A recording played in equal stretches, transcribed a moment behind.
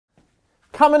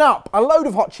coming up, a load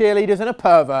of hot cheerleaders and a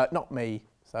pervert, not me,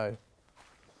 so.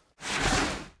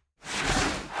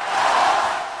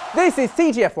 This is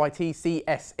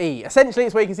TGFYTCSE. Essentially,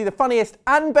 it's where you can see the funniest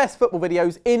and best football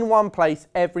videos in one place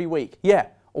every week. Yeah,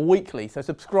 or weekly, so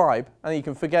subscribe and then you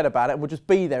can forget about it and we'll just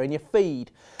be there in your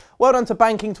feed. Well done to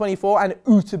Banking24 and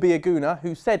Utabiaguna,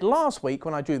 who said last week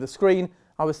when I drew the screen,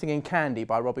 I was singing Candy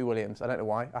by Robbie Williams. I don't know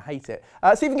why, I hate it.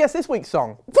 See if you can guess this week's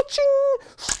song.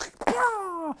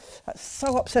 That's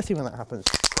so upsetting when that happens.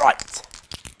 Right.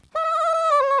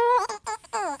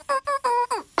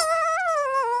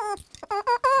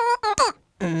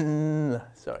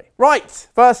 Sorry. Right,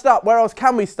 first up, where else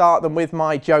can we start than with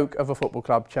my joke of a football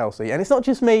club, Chelsea? And it's not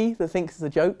just me that thinks it's a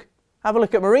joke. Have a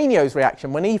look at Mourinho's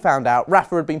reaction when he found out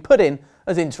Rafa had been put in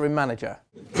as interim manager.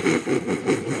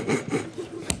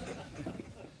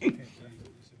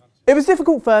 It was a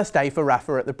difficult first day for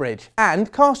Rafa at the Bridge,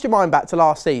 and cast your mind back to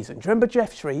last season. Do you remember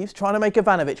Geoff Shreeves trying to make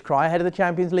Ivanovic cry ahead of the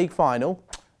Champions League final?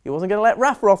 He wasn't going to let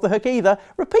Rafa off the hook either,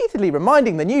 repeatedly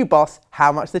reminding the new boss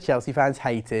how much the Chelsea fans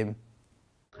hate him.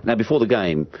 Now, before the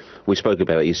game, we spoke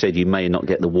about it. You said you may not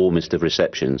get the warmest of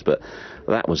receptions, but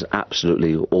that was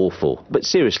absolutely awful. But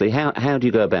seriously, how do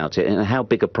you go about it, and how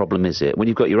big a problem is it when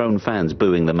you've got your own fans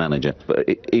booing the manager? But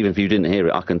even if you didn't hear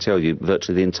it, I can tell you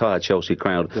virtually the entire Chelsea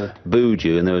crowd booed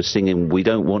you, and they were singing, "We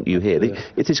don't want you here."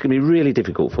 It is going to be really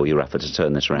difficult for you, Rafa, to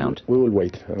turn this around. We will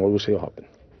wait, and we will see what happens.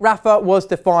 Rafa was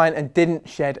defiant and didn't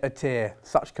shed a tear.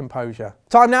 Such composure.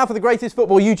 Time now for the greatest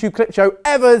football YouTube clip show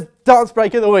ever's Dance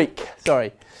Break of the Week.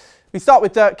 Sorry. We start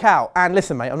with Dirk. And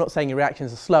listen, mate, I'm not saying your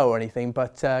reactions are slow or anything,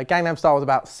 but Gangnam Style was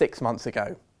about 6 months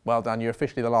ago. Well done, you're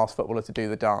officially the last footballer to do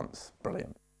the dance.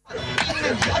 Brilliant.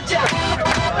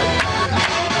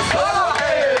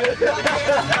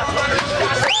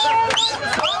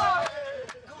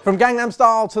 From Gangnam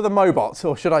Style to the Mobot,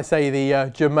 or should I say the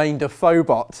Jermaine Defoe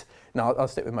bot. No, I'll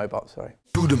stick with Mobot, sorry.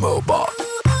 Do the Mobot.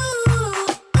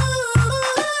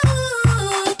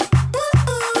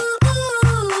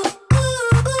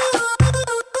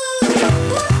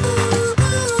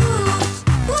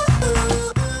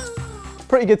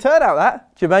 Pretty good turnout,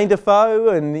 that. Jermaine Defoe,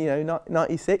 and you know,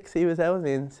 96 he was there, wasn't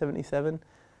he, in 77.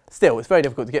 Still, it's very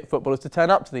difficult to get footballers to turn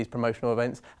up to these promotional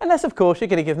events, unless of course you're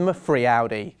going to give them a free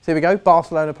Audi. So here we go,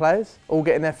 Barcelona players, all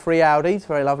getting their free Audis,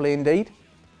 very lovely indeed.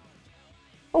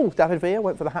 Oh, David Villa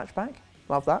went for the hatchback,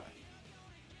 love that.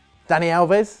 Dani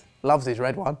Alves, loves his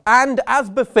red one. And as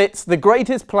befits the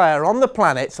greatest player on the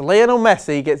planet, Lionel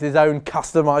Messi gets his own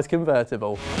customised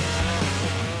convertible.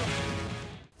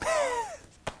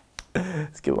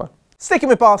 It's a good one. Sticking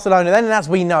with Barcelona then, and as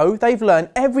we know, they've learned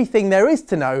everything there is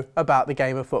to know about the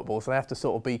game of football, so they have to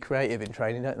sort of be creative in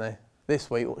training, don't they? This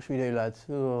week, what should we do, lads?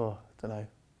 Oh, don't know.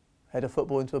 Head a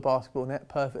football into a basketball net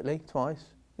perfectly, twice.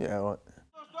 Yeah, right.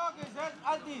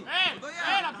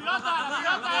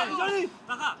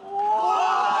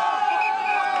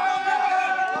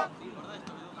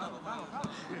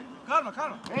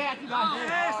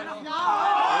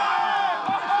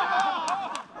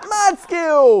 Mad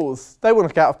skills! They wouldn't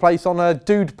look out of place on a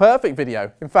Dude Perfect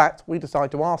video. In fact, we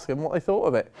decided to ask them what they thought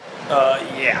of it.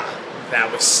 Yeah,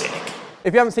 that was sick.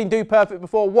 If you haven't seen Dude Perfect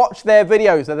before, watch their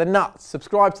videos. They're the nuts.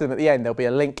 Subscribe to them at the end. There'll be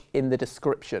a link in the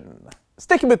description.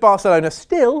 Sticking with Barcelona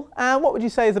still, and what would you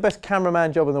say is the best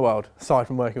cameraman job in the world, aside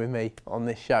from working with me on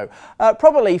this show?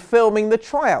 Probably filming the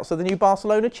tryouts of the new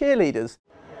Barcelona cheerleaders.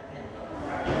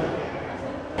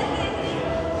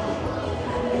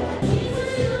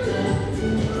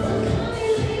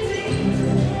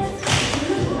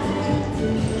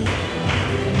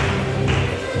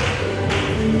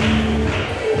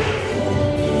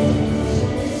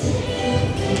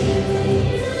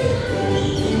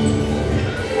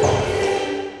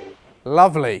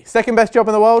 Lovely. Second best job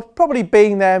in the world? Probably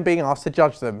being there and being asked to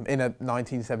judge them in a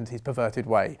 1970s perverted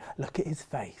way. Look at his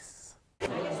face.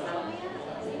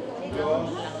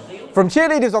 From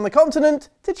cheerleaders on the continent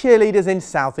to cheerleaders in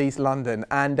southeast London.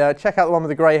 And check out the one with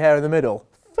the grey hair in the middle.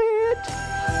 Fit.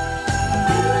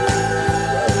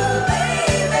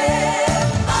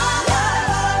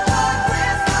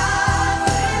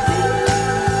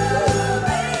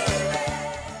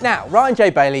 Now, Ryan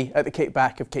J. Bailey at the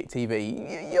kickback of Kick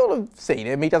TV, you'll have seen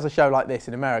him. He does a show like this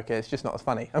in America. It's just not as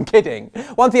funny. I'm kidding.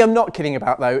 One thing I'm not kidding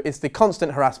about, though, is the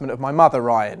constant harassment of my mother,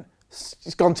 Ryan.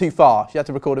 She's gone too far. She had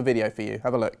to record a video for you.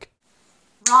 Have a look.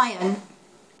 Ryan,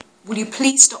 will you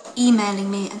please stop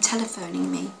emailing me and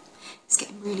telephoning me? It's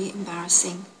getting really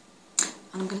embarrassing.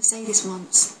 And I'm going to say this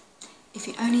once. If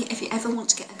you ever want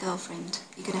to get a girlfriend,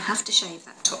 you're going to have to shave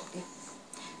that top lip.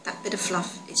 That bit of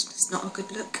fluff is just not a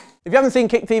good look. If you haven't seen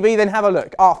Kick TV, then have a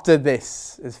look after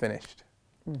this is finished.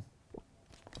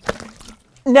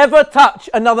 Never touch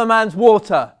another man's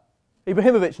water.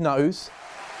 Ibrahimovic knows.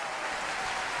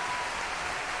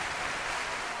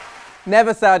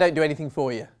 Never say I don't do anything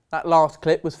for you. That last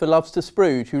clip was for Loves to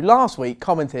Spruge, who last week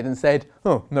commented and said,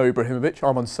 oh, no Ibrahimovic,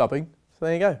 I'm unsubbing. So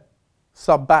there you go.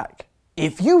 Sub back.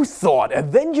 If you thought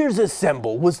Avengers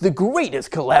Assemble was the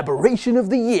greatest collaboration of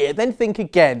the year, then think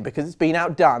again, because it's been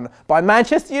outdone by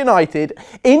Manchester United,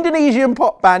 Indonesian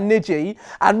pop band Niji,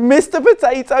 and Mr.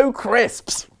 Potato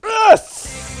Crisps.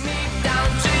 Yes!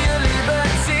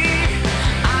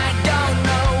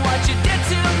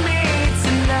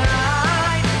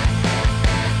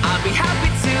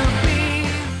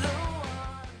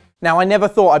 Now, I never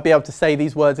thought I'd be able to say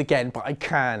these words again, but I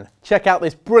can. Check out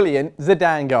this brilliant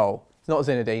Zidane goal. It's not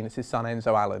Zinedine, it's his son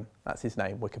Enzo Allen. That's his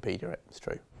name, Wikipedia it, it's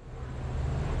true.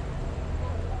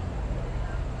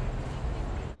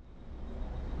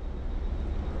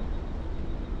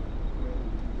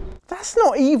 That's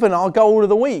not even our goal of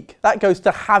the week. That goes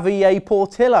to Javier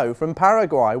Portillo from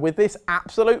Paraguay with this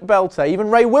absolute belter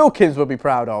even Ray Wilkins would be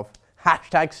proud of.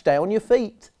 Hashtag stay on your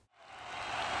feet.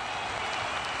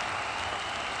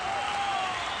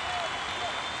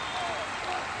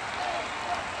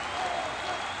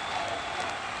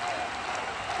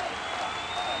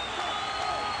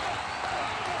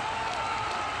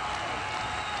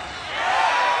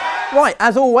 Right,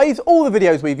 as always, all the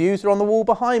videos we've used are on the wall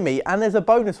behind me, and there's a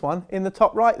bonus one in the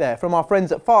top right there from our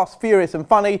friends at Fast, Furious and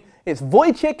Funny. It's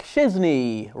Wojciech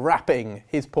Szczesny rapping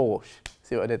his Porsche.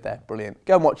 See what I did there? Brilliant.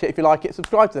 Go and watch it if you like it,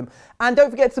 subscribe to them. And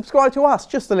don't forget to subscribe to us,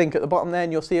 just the link at the bottom there,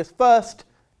 and you'll see us first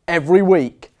every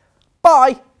week.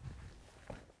 Bye!